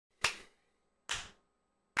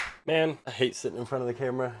Man, I hate sitting in front of the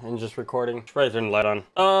camera and just recording. Should probably turn the light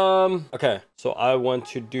on. Okay, so I want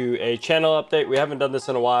to do a channel update. We haven't done this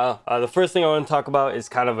in a while. The first thing I want to talk about is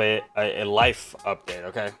kind of a life update,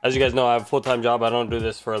 okay? As you guys know, I have a full-time job. I don't do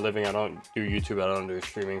this for a living. I don't do YouTube. I don't do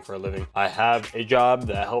streaming for a living. I have a job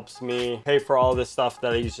that helps me pay for all this stuff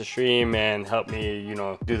that I used to stream and help me, you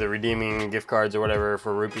know, do the redeeming gift cards or whatever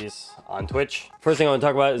for rupees on Twitch. First thing I want to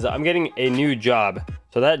talk about is I'm getting a new job.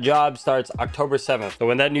 So that job starts October 7th. So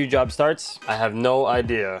when that new job starts, I have no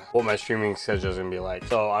idea what my streaming schedule is gonna be like.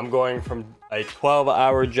 So I'm going from a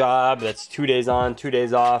 12-hour job that's 2 days on, 2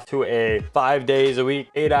 days off, to a 5 days a week,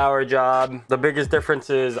 8-hour job. The biggest difference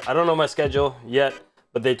is I don't know my schedule yet,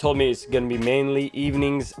 but they told me it's gonna be mainly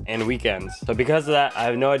evenings and weekends. So because of that, I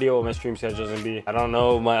have no idea what my stream schedule is gonna be. I don't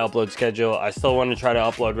know my upload schedule. I still want to try to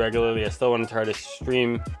upload regularly. I still want to try to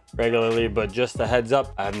stream regularly, but just a heads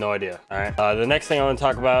up, I have no idea. All right. The next thing I want to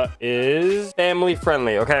talk about is family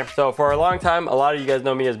friendly. Okay. So for a long time, a lot of you guys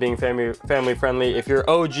know me as being family friendly. If you're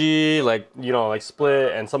OG, like, you know, like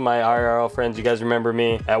Split and some of my IRL friends, you guys remember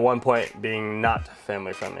me at one point being not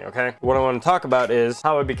family friendly. Okay. What I want to talk about is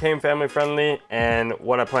how I became family friendly and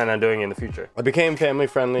what I plan on doing in the future. I became family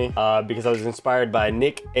friendly because I was inspired by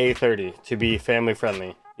Nick A30 to be family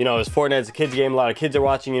friendly. You know, it's Fortnite's a kids game. A lot of kids are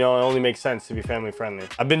watching, you know, it only makes sense to be family friendly.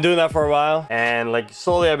 I've been doing that for a while, and like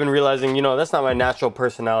slowly I've been realizing, you know, that's not my natural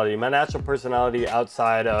personality. My natural personality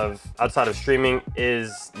outside of streaming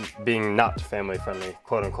is being not family friendly,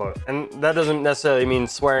 quote unquote. And that doesn't necessarily mean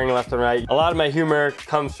swearing left and right. A lot of my humor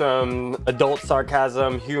comes from adult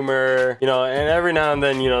sarcasm, humor, you know, and every now and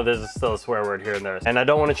then, you know, there's still a swear word here and there. And I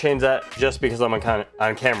don't want to change that just because I'm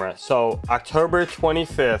on camera. So October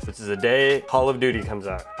 25th, which is the day Call of Duty comes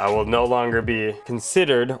out, I will no longer be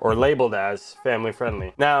considered or labeled as family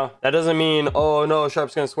friendly. Now, that doesn't mean, oh no,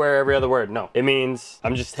 Sharp's gonna swear every other word. No, it means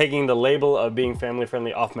I'm just taking the label of being family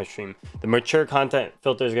friendly off my stream. The mature content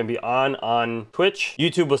filter is gonna be on Twitch.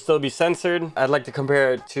 YouTube will still be censored. I'd like to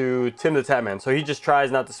compare it to Tim the Tatman. So he just tries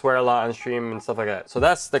not to swear a lot on stream and stuff like that. So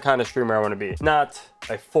that's the kind of streamer I wanna be, not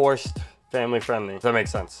a forced family friendly, if that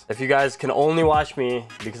makes sense. If you guys can only watch me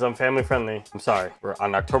because I'm family friendly, I'm sorry. We're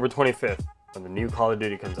on October 25th. When the new Call of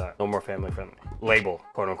Duty comes out, no more family friendly. Label,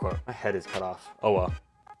 quote unquote. My head is cut off. Oh well.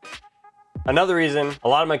 Another reason, a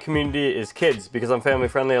lot of my community is kids. Because I'm family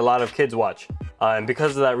friendly, a lot of kids watch. And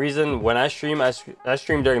because of that reason, when I stream, I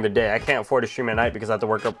stream during the day. I can't afford to stream at night because I have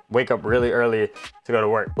to wake up really early to go to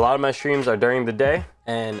work. A lot of my streams are during the day,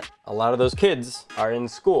 and a lot of those kids are in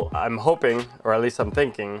school. I'm hoping, or at least I'm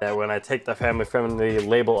thinking, that when I take the family friendly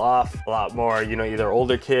label off, a lot more, you know, either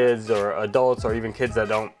older kids or adults or even kids that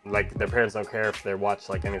don't, like, their parents don't care if they watch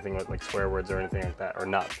like anything with like swear words or anything like that, or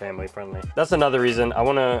not family friendly. That's another reason. I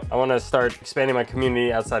wanna start expanding my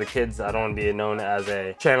community outside of kids. I don't want to be known as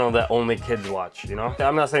a channel that only kids watch, you know?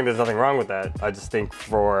 I'm not saying there's nothing wrong with that. I just think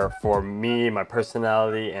for me, my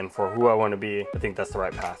personality, and for who I want to be, I think that's the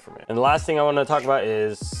right path for me. And the last thing I want to talk about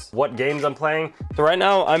is what games I'm playing. So right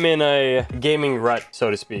now I'm in a gaming rut, so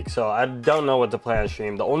to speak. So I don't know what to play on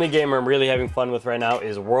stream. The only game I'm really having fun with right now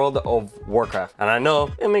is World of Warcraft. And I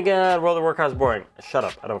know, oh my god, World of Warcraft's boring. Shut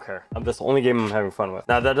up, I don't care. That's the only game I'm having fun with.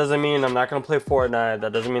 Now that doesn't mean I'm not gonna play Fortnite.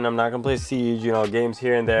 That doesn't mean I'm not gonna play Siege, you know, games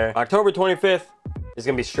here and there. October 25th, it's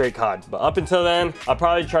gonna be straight COD. But up until then, I'll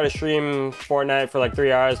probably try to stream Fortnite for like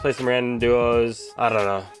 3 hours, play some random duos. I don't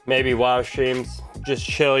know, maybe WoW streams, just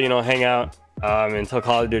chill, you know, hang out. Until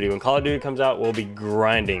Call of Duty. When Call of Duty comes out, we'll be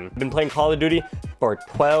grinding. I've been playing Call of Duty for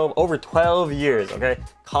over 12 years, okay?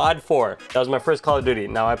 COD 4, that was my first Call of Duty.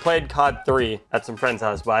 Now I played COD 3 at some friend's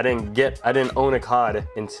house, but I didn't own a COD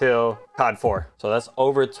until COD 4. So that's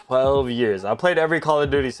over 12 years. I played every Call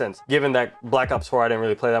of Duty since. Given that Black Ops 4, I didn't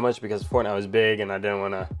really play that much because Fortnite was big and I didn't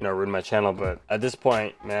want to, you know, ruin my channel. But at this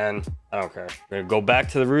point, man, I don't care. I'm gonna go back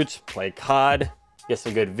to the roots, play COD, get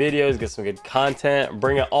some good videos, get some good content,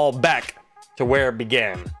 bring it all back to where it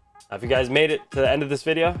began. Now, if you guys made it to the end of this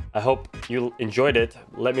video, I hope you enjoyed it.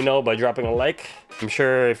 Let me know by dropping a like. I'm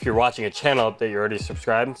sure if you're watching a channel update, you're already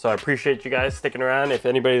subscribed. So I appreciate you guys sticking around. If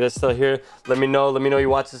anybody that's still here, let me know you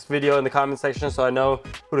watch this video in the comment section so I know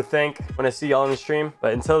who to thank when I see y'all in the stream.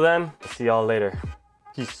 But until then, I'll see y'all later.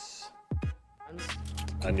 Peace.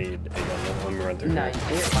 I need a gun. Let me run through here.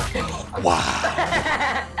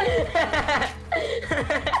 Wow.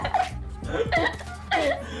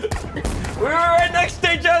 We were right next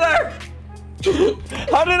to each other!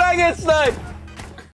 How did I get sniped?